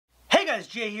guys,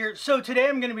 Jay here. So today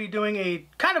I'm going to be doing a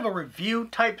kind of a review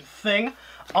type thing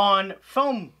on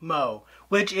foam mo,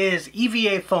 which is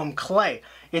EVA foam clay.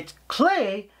 It's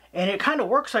clay and it kind of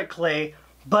works like clay,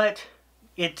 but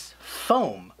it's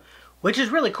foam, which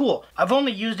is really cool. I've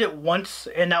only used it once,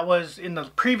 and that was in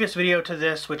the previous video to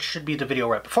this, which should be the video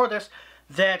right before this,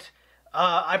 that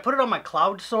I put it on my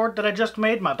cloud sword that I just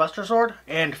made, my buster sword,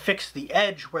 and fixed the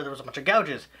edge where there was a bunch of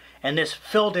gouges, and this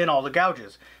filled in all the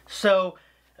gouges. So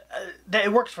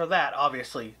it works for that,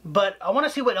 obviously, but I want to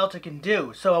see what else it can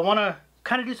do. So I want to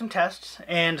kind of do some tests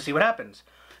and see what happens.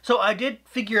 So I did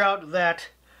figure out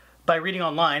that by reading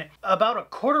online, about a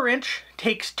 1/4 inch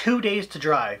takes 2 days to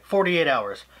dry, 48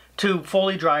 hours, to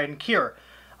fully dry and cure.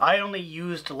 I only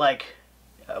used like,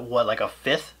 like a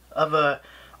 1/5 of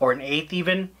or an 1/8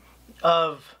 even,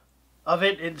 of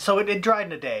it, so it dried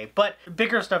in a day. But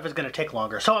bigger stuff is going to take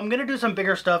longer. So I'm going to do some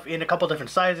bigger stuff in a couple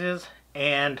different sizes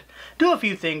and do a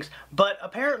few things, but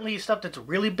apparently stuff that's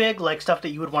really big, like stuff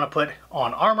that you would want to put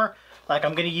on armor, like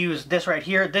I'm going to use this right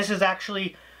here. This is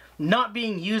actually not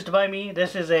being used by me.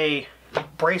 This is a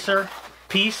bracer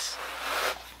piece,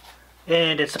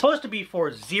 and it's supposed to be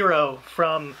for Zero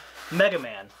from Mega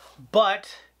Man,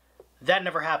 but that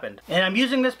never happened. And I'm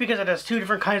using this because it has two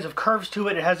different kinds of curves to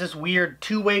it. It has this weird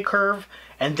two-way curve,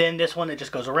 and then this one that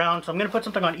just goes around. So I'm going to put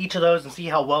something on each of those and see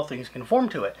how well things conform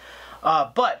to it.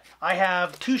 But I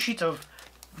have 2 sheets of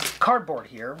cardboard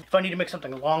here. If I need to make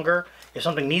something longer, if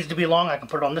something needs to be long, I can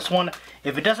put it on this one.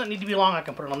 If it doesn't need to be long, I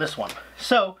can put it on this one.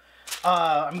 So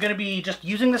I'm going to be just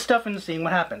using this stuff and seeing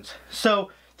what happens. So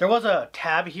there was a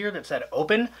tab here that said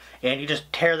open, and you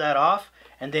just tear that off,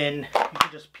 and then you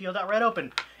can just peel that right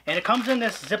open. And it comes in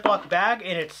this Ziploc bag,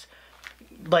 and it's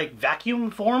like vacuum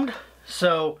formed.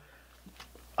 So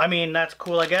I mean, that's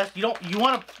cool, I guess. You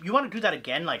want to do that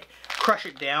again, like crush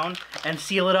it down and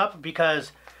seal it up,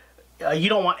 because you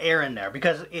don't want air in there,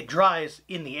 because it dries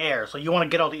in the air. So you want to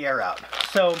get all the air out.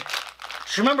 So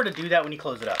just remember to do that when you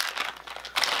close it up.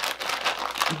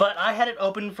 But I had it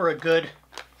open for a good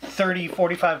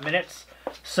 30-45 minutes,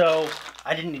 so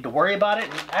I didn't need to worry about it.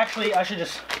 And actually, I should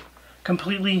just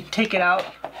completely take it out.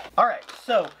 Alright,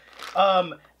 so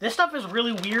this stuff is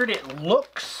really weird. It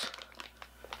looks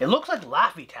like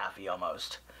Laffy Taffy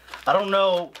almost. I don't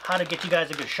know how to get you guys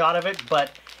a good shot of it,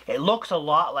 but it looks a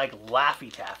lot like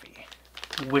Laffy Taffy,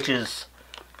 which is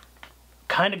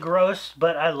kind of gross,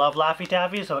 but I love Laffy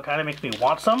Taffy, so it kind of makes me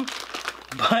want some.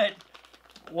 But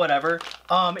whatever.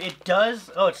 It does,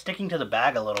 oh, it's sticking to the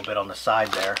bag a little bit on the side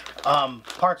there.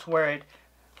 Parts where it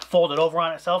folded over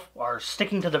on itself are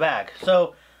sticking to the bag.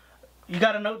 So you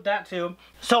got to note that too.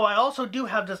 So I also do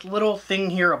have this little thing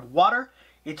here of water.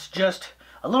 It's just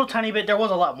a little tiny bit. There was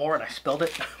a lot more and I spilled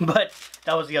it, but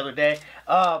that was the other day.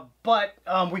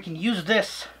 We can use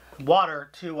this water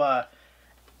to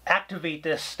activate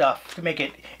this stuff to make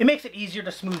it makes it easier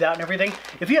to smooth out and everything.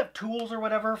 If you have tools or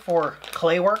whatever for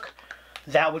clay work,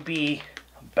 that would be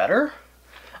better.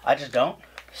 I just don't.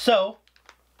 So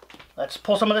let's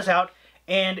pull some of this out,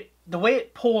 and the way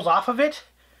it pulls off of it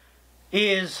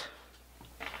is,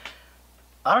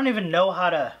 I don't even know how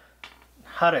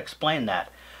to explain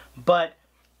that, but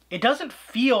it doesn't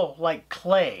feel like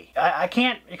clay. I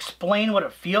can't explain what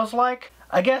it feels like.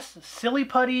 I guess silly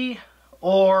putty,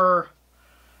 or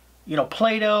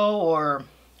Play-Doh or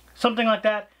something like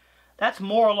that. That's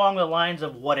more along the lines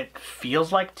of what it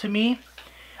feels like to me.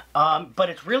 But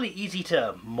it's really easy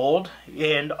to mold,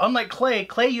 and unlike clay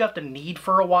you have to knead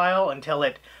for a while until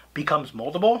it becomes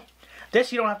moldable.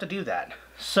 This, you don't have to do that.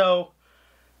 So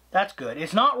that's good.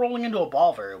 It's not rolling into a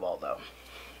ball very well though.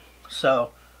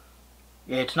 So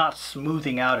it's not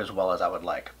smoothing out as well as I would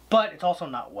like, but it's also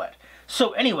not wet.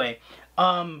 So anyway,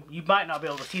 you might not be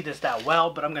able to see this that well,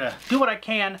 but I'm gonna do what I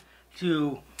can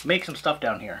to make some stuff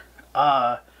down here.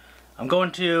 I'm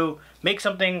going to make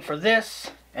something for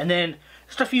this, and then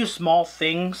just a few small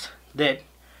things that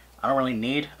I don't really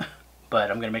need,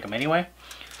 but I'm gonna make them anyway.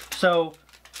 So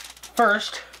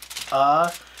first,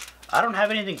 I don't have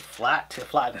anything flat to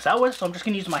flatten this out with, so I'm just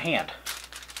gonna use my hand.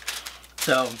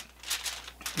 So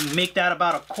make that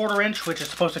about a 1/4 inch, which is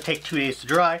supposed to take 2 days to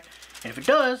dry. And if it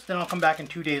does, then I'll come back in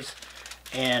 2 days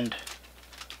and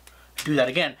do that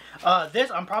again.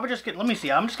 This, I'm probably just gonna, let me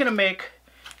see, I'm just gonna make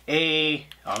I'm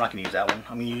not gonna use that one.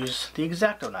 I'm gonna use the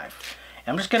X-Acto knife.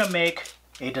 And I'm just gonna make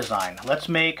a design. Let's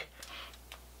make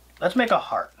a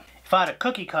heart. If I had a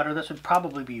cookie cutter, this would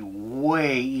probably be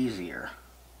way easier.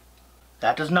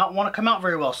 That does not want to come out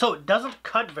very well. So it doesn't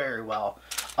cut very well.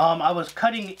 I was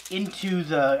cutting into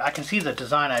I can see the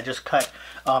design I just cut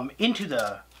into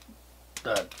the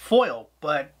foil,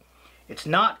 but it's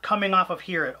not coming off of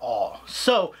here at all.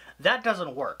 So that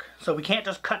doesn't work. So we can't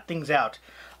just cut things out.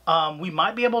 We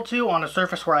might be able to on a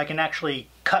surface where I can actually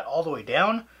cut all the way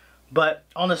down, but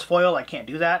on this foil I can't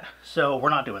do that, so we're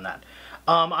not doing that.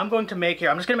 I'm going to make here,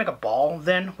 I'm just going to make a ball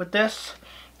then with this.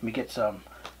 Let me get some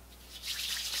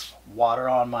water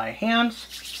on my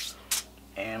hands,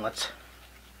 and let's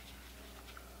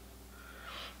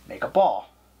make a ball.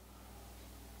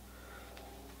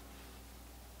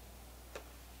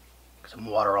 Some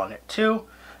water on it too.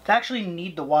 To actually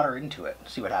knead the water into it,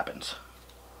 see what happens.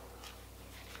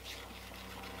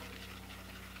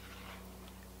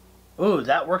 Ooh,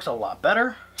 that works a lot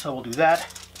better, so we'll do that.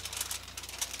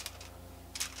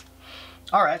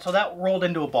 Alright, so that rolled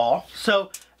into a ball. So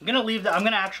I'm gonna leave that, I'm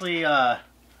gonna actually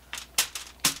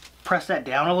press that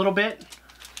down a little bit.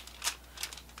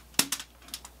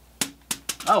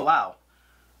 Oh wow,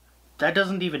 that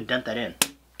doesn't even dent that in.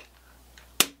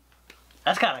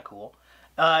 That's kind of cool.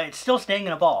 It's still staying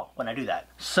in a ball when I do that,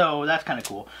 so that's kind of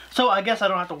cool. So I guess I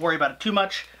don't have to worry about it too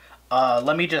much.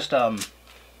 Let me just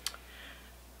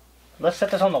let's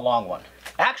set this on the long one.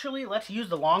 Actually, let's use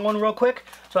the long one real quick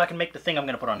so I can make the thing I'm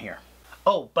gonna put on here.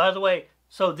 Oh, by the way,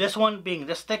 so this one being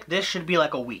this thick, this should be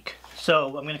like a week.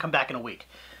 So I'm gonna come back in a week.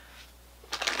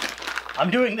 I'm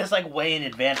doing this like way in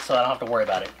advance so I don't have to worry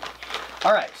about it.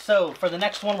 Alright, so for the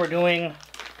next one we're doing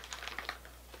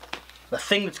the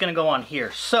thing that's gonna go on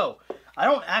here. So I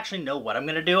don't actually know what I'm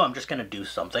gonna do. I'm just gonna do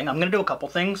something. I'm gonna do a couple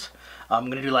things. I'm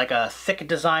gonna do like a thick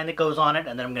design that goes on it,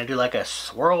 and then I'm gonna do like a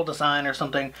swirl design or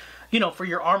something, you know, for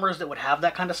your armors that would have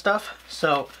that kind of stuff.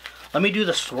 So let me do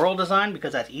the swirl design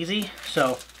because that's easy.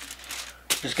 So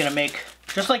just gonna make,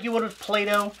 just like you would with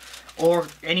Play-Doh or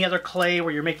any other clay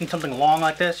where you're making something long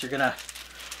like this, you're gonna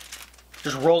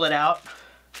just roll it out.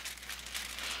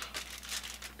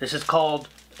 This is called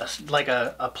like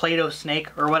a Play-Doh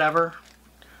snake or whatever,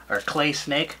 or a clay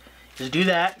snake. Just do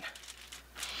that.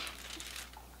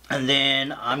 And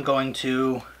then I'm going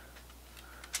to,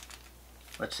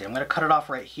 let's see, I'm going to cut it off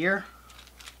right here.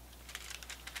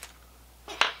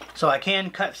 So I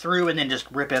can cut through and then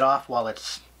just rip it off while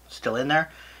it's still in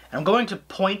there. And I'm going to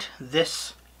point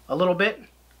this a little bit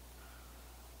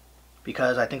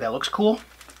because I think that looks cool.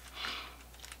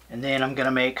 And then I'm going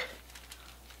to make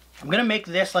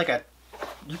this like a,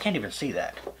 you can't even see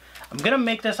that. I'm going to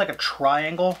make this like a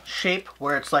triangle shape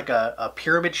where it's like a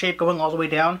pyramid shape going all the way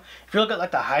down. If you look at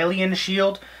like the Hylian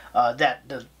shield,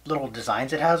 the little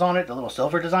designs it has on it, the little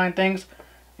silver design things,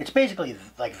 it's basically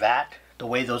like that, the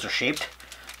way those are shaped.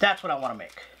 That's what I want to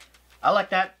make. I like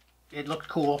that. It looks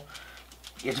cool.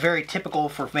 It's very typical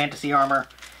for fantasy armor.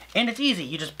 And it's easy.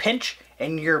 You just pinch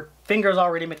and your fingers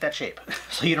already make that shape.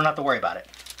 So you don't have to worry about it.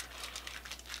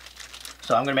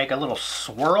 So I'm going to make a little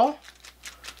swirl.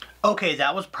 Okay,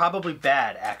 that was probably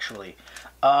bad, actually.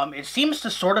 It seems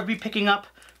to sort of be picking up,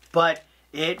 but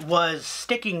it was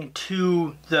sticking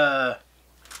to the...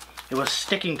 It was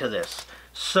sticking to this.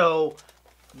 So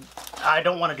I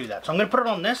don't want to do that. So I'm going to put it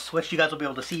on this, which you guys will be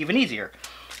able to see even easier.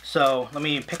 So let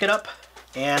me pick it up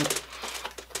and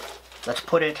let's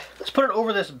put it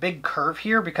over this big curve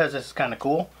here because it's kind of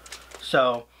cool.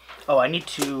 So, oh, I need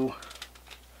to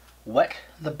wet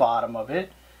the bottom of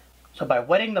it. So by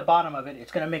wetting the bottom of it,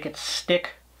 it's going to make it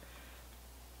stick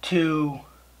to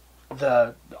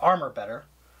the armor better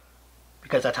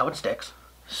because that's how it sticks.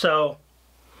 So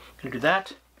I'm going to do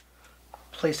that.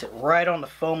 Place it right on the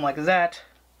foam like that.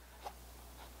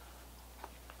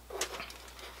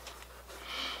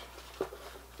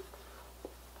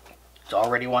 It's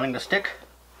already wanting to stick.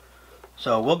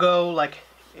 So we'll go like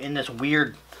in this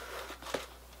weird,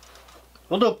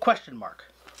 we'll do a question mark.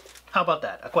 How about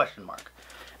that? A question mark.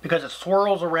 Because it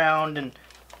swirls around and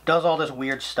does all this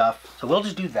weird stuff. So we'll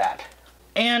just do that.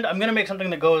 And I'm going to make something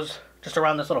that goes just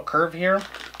around this little curve here,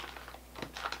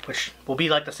 which will be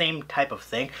like the same type of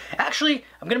thing. Actually,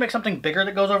 I'm going to make something bigger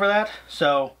that goes over that.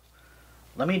 So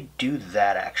let me do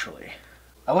that actually.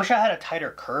 I wish I had a tighter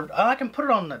curve. Oh, I can put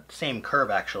it on the same curve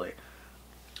actually.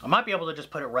 I might be able to just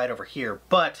put it right over here,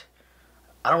 but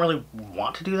I don't really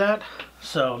want to do that,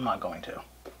 so I'm not going to.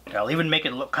 I'll even make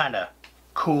it look kind of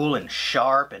cool and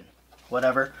sharp and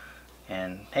whatever.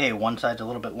 And hey, one side's a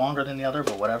little bit longer than the other,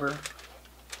 but whatever.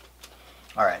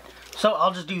 Alright, so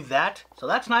I'll just do that. So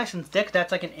that's nice and thick.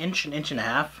 That's like an inch and a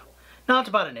half. No, it's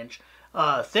about an inch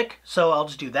thick. So I'll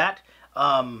just do that.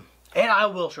 And I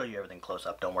will show you everything close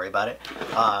up. Don't worry about it.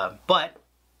 But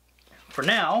for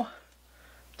now,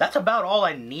 that's about all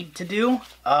I need to do.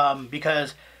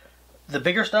 Because the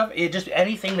bigger stuff,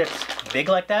 anything that's big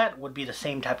like that would be the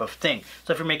same type of thing.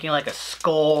 So if you're making like a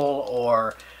skull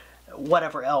or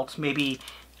whatever else, maybe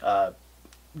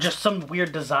just some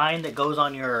weird design that goes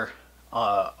on your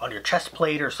on your chest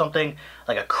plate or something,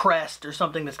 like a crest or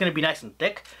something that's going to be nice and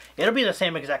thick, it'll be the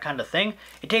same exact kind of thing.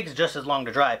 It takes just as long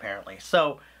to dry apparently.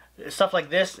 So stuff like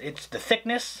this, it's the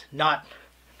thickness, not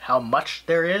how much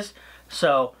there is.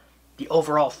 So the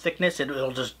overall thickness,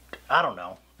 it'll just, I don't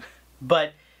know.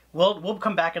 But we'll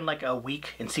come back in like a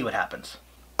week and see what happens.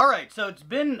 Alright, so it's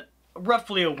been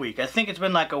roughly a week. I think it's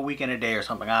been like a week and a day or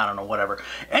something. I don't know, whatever.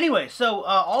 Anyway, so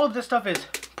all of this stuff is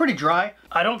pretty dry.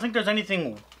 I don't think there's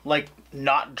anything like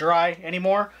not dry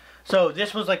anymore. So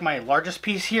this was like my largest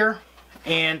piece here,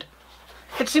 and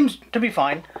it seems to be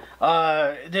fine.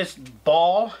 This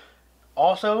ball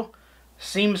also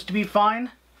seems to be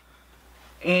fine.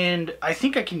 And I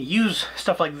think I can use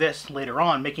stuff like this later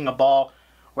on, making a ball,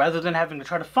 rather than having to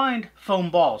try to find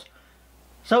foam balls.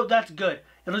 So that's good.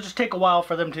 It'll just take a while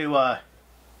for them to,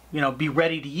 you know, be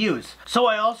ready to use. So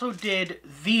I also did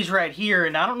these right here,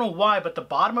 and I don't know why, but the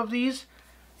bottom of these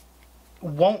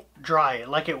won't dry.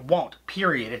 Like, it won't,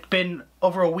 period. It's been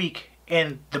over a week,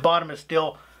 and the bottom is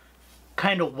still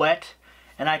kind of wet,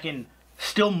 and I can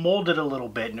still mold it a little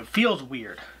bit, and it feels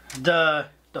weird. The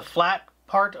flat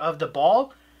part of the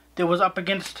ball that was up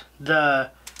against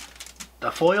the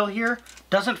foil here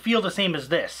doesn't feel the same as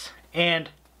this, and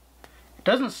it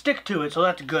doesn't stick to it, so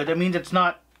that's good. That means it's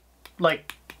not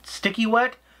like sticky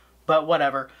wet, but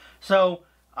whatever. So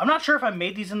I'm not sure if I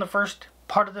made these in the first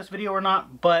part of this video or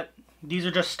not, but these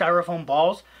are just styrofoam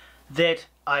balls that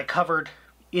I covered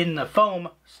in the foam,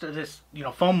 this, you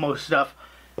know, foam most stuff,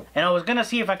 and I was gonna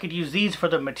see if I could use these for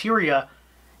the materia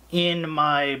in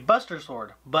my Buster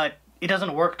Sword, but it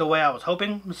doesn't work the way I was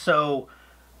hoping, so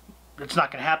it's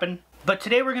not gonna happen. But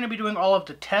today we're gonna be doing all of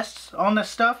the tests on this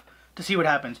stuff to see what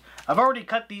happens. I've already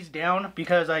cut these down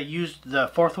because I used the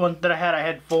fourth one that I had. I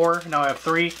had 4, now I have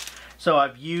 3. So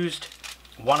I've used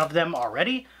one of them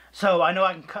already. So I know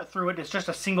I can cut through it. It's just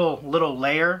a single little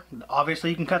layer. Obviously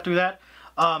you can cut through that.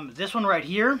 This one right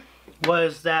here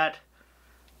was that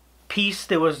piece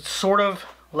that was sort of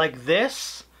like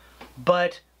this,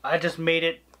 but I just made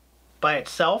it by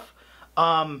itself.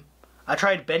 I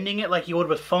tried bending it like you would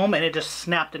with foam, and it just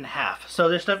snapped in half. So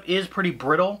this stuff is pretty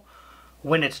brittle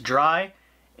when it's dry,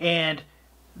 and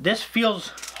this feels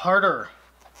harder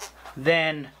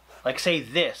than, like, say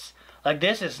this. Like,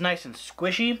 this is nice and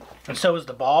squishy, and so is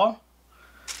the ball.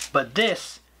 But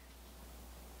this,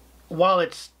 while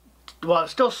it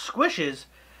still squishes,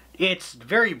 it's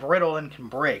very brittle and can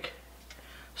break.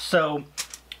 So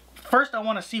first I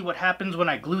want to see what happens when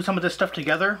I glue some of this stuff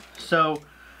together. So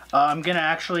I'm gonna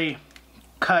actually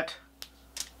cut,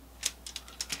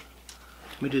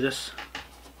 let me do this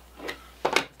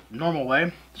normal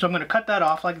way. So I'm going to cut that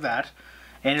off like that,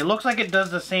 and it looks like it does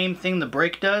the same thing the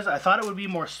break does. I thought it would be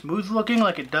more smooth looking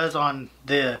like it does on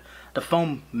the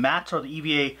foam mats or the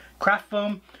EVA craft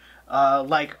foam.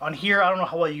 Like on here, I don't know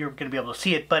how well you're going to be able to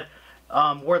see it, but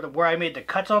where I made the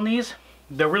cuts on these,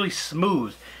 they're really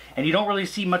smooth, and you don't really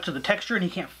see much of the texture, and you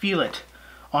can't feel it.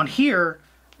 On here,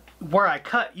 where I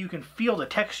cut, you can feel the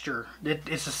texture.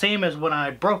 It's the same as when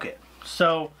I broke it.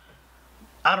 So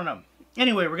I don't know.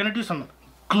 Anyway, we're going to do some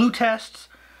glue tests,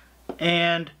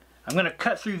 and I'm going to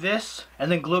cut through this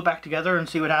and then glue it back together and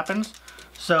see what happens.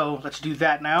 So let's do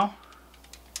that now.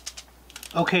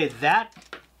 Okay,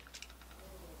 that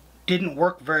didn't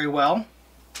work very well.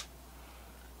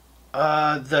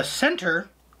 The center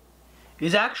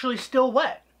is actually still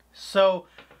wet. So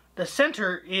the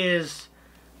center is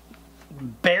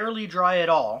barely dry at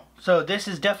all. So this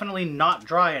is definitely not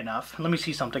dry enough. Let me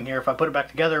see something here. If I put it back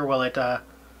together, will it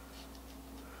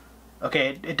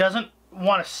okay, it doesn't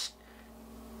want to,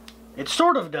 it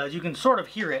sort of does. You can sort of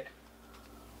hear it.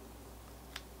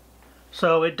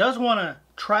 So it does want to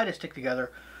try to stick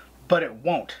together, but it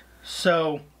won't.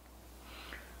 So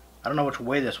I don't know which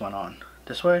way this went on.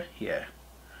 This way? Yeah.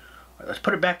 All right, let's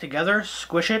put it back together,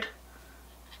 squish it.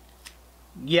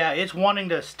 Yeah, it's wanting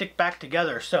to stick back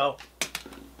together, so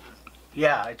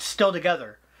yeah, it's still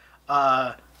together.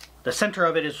 The center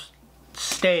of it is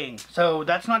staying, so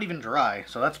that's not even dry,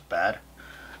 so that's bad.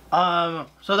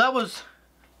 So that was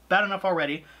bad enough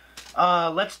already.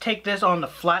 Let's take this on the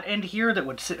flat end here that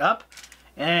would sit up,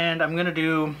 and I'm gonna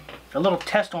do a little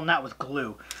test on that with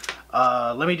glue.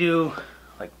 Let me do,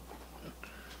 like,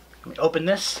 let me open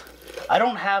this. I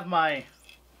don't have my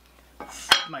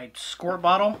squirt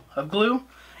bottle of glue.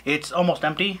 It's almost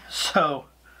empty, so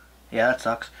yeah, that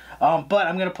sucks. But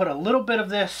I'm gonna put a little bit of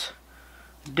this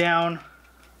down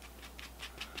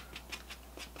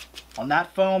on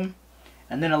that foam,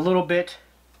 and then a little bit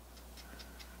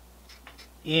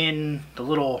in the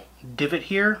little divot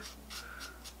here,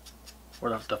 or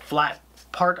the flat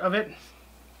part of it.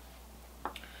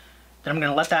 Then I'm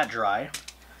gonna let that dry,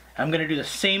 I'm going to do the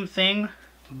same thing,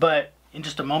 but in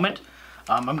just a moment.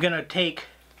 I'm going to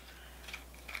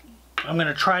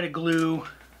try to glue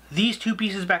these two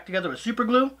pieces back together with super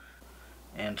glue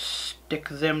and stick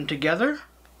them together.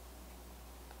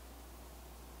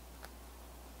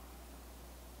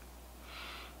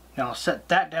 Now I'll set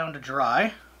that down to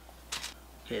dry.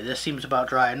 Okay, this seems about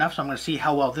dry enough, so I'm going to see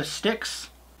how well this sticks.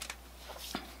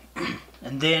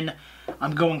 And then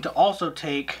I'm going to also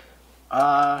take,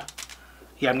 I'm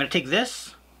going to take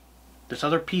this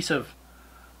other piece of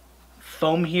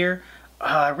foam here.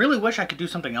 I really wish I could do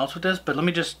something else with this, but let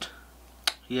me just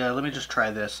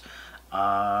try this.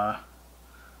 Not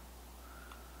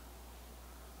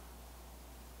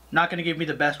going to give me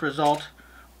the best result,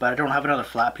 but I don't have another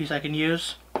flat piece I can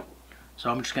use. So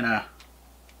I'm just going to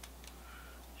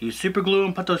use super glue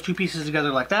and put those two pieces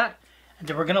together like that. And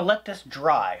then we're going to let this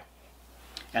dry.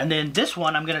 And then this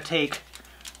one I'm going to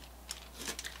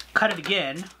cut it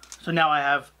again. So now I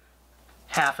have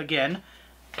half again.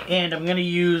 And I'm going to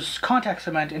use contact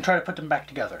cement and try to put them back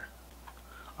together.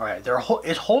 Alright,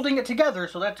 it's holding it together,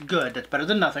 so that's good. That's better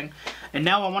than nothing. And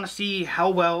now I want to see how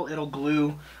well it'll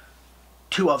glue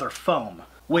to other foam.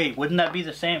 Wait, wouldn't that be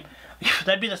the same?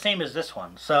 That'd be the same as this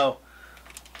one. So,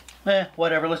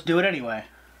 whatever, let's do it anyway.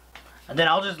 And then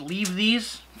I'll just leave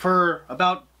these for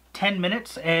about 10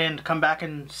 minutes and come back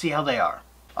and see how they are.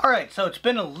 Alright, so it's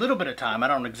been a little bit of time. I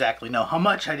don't exactly know how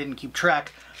much. I didn't keep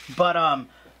track. But,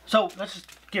 so let's just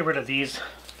get rid of these.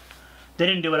 They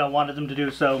didn't do what I wanted them to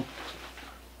do, so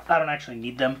I don't actually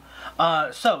need them.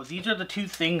 So these are the two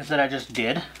things that I just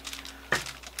did.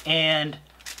 And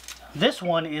this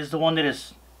one is the one that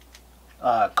is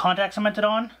contact cemented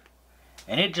on.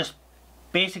 And it just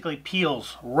basically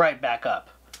peels right back up.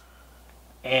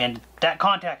 And that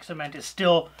contact cement is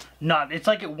still not, it's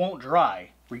like it won't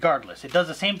dry regardless. It does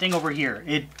the same thing over here.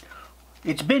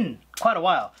 It's been quite a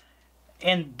while.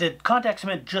 And the contact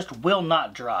cement just will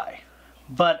not dry.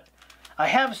 But I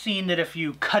have seen that if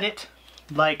you cut it,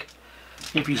 like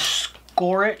if you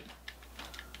score it,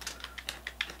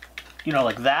 you know,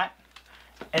 like that,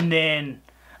 and then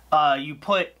you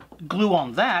put glue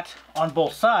on that on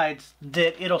both sides,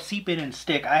 that it'll seep in and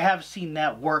stick. I have seen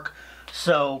that work,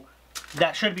 so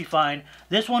that should be fine.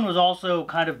 This one was also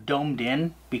kind of domed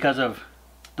in because of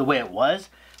the way it was,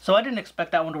 so I didn't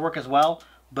expect that one to work as well,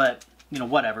 but you know,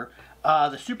 whatever.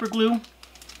 The super glue,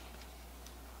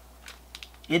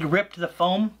 it ripped the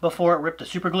foam before it ripped the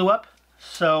super glue up,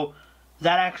 so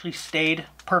that actually stayed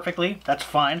perfectly. That's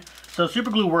fine. So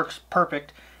super glue works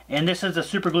perfect, and this is the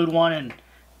super glued one, and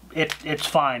it's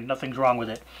fine. Nothing's wrong with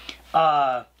it.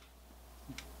 The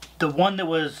one that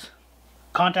was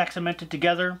contact cemented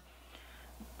together,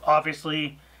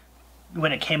 obviously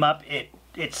when it came up, it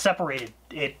separated.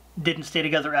 It didn't stay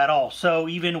together at all. So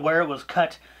even where it was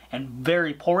cut and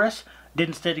very porous,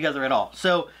 didn't stay together at all.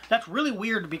 So that's really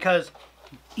weird because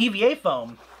EVA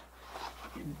foam,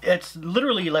 it's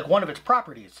literally like one of its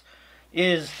properties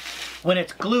is when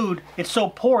it's glued, it's so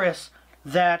porous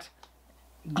that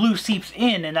glue seeps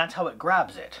in, and that's how it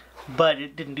grabs it. But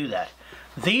it didn't do that.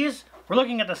 These, we're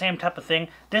looking at the same type of thing.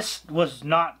 This was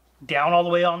not down all the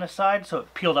way on this side, so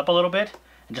it peeled up a little bit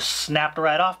and just snapped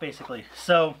right off basically.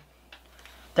 So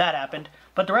that happened.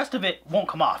 But the rest of it won't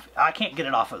come off. I can't get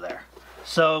it off of there.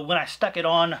 So when I stuck it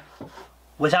on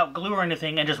without glue or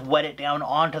anything and just wet it down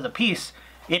onto the piece,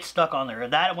 it's stuck on there.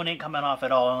 That one ain't coming off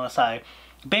at all unless I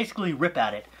basically rip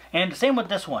at it. And the same with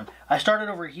this one. I started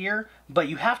over here, but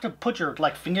you have to put your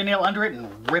like fingernail under it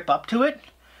and rip up to it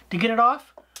to get it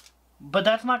off. But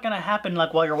that's not going to happen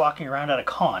like while you're walking around at a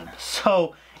con.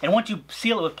 So, and once you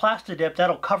seal it with Plasti Dip,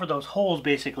 that'll cover those holes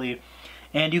basically.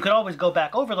 And you could always go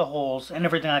back over the holes and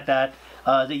everything like that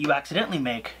that you accidentally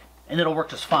make, and it'll work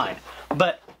just fine.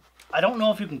 But I don't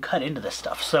know if you can cut into this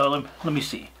stuff, so let me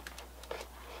see.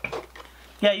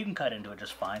 Yeah, you can cut into it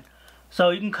just fine.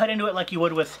 So you can cut into it like you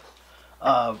would with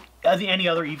any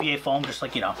other EVA foam, just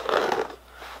like, you know.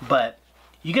 But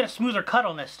you get a smoother cut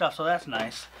on this stuff, so that's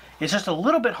nice. It's just a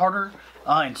little bit harder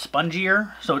and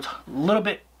spongier, so it's a little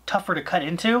bit tougher to cut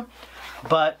into.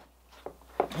 But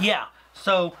yeah,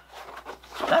 so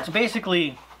that's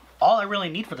basically all I really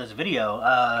need for this video.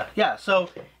 Yeah, so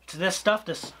it's this stuff,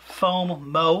 this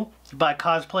foam Mo by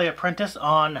Cosplay Apprentice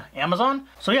on Amazon.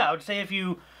 So yeah, I would say if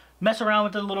you mess around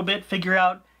with it a little bit, figure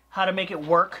out how to make it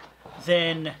work,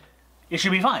 then it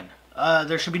should be fine.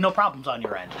 There should be no problems on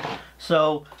your end.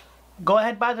 So go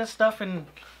ahead, buy this stuff and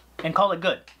call it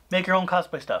good. Make your own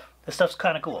cosplay stuff. This stuff's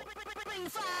kind of cool.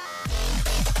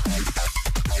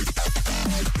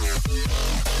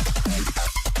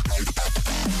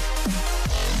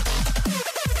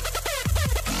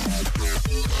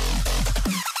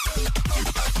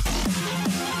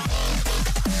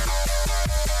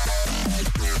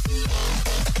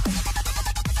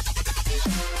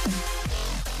 Peace.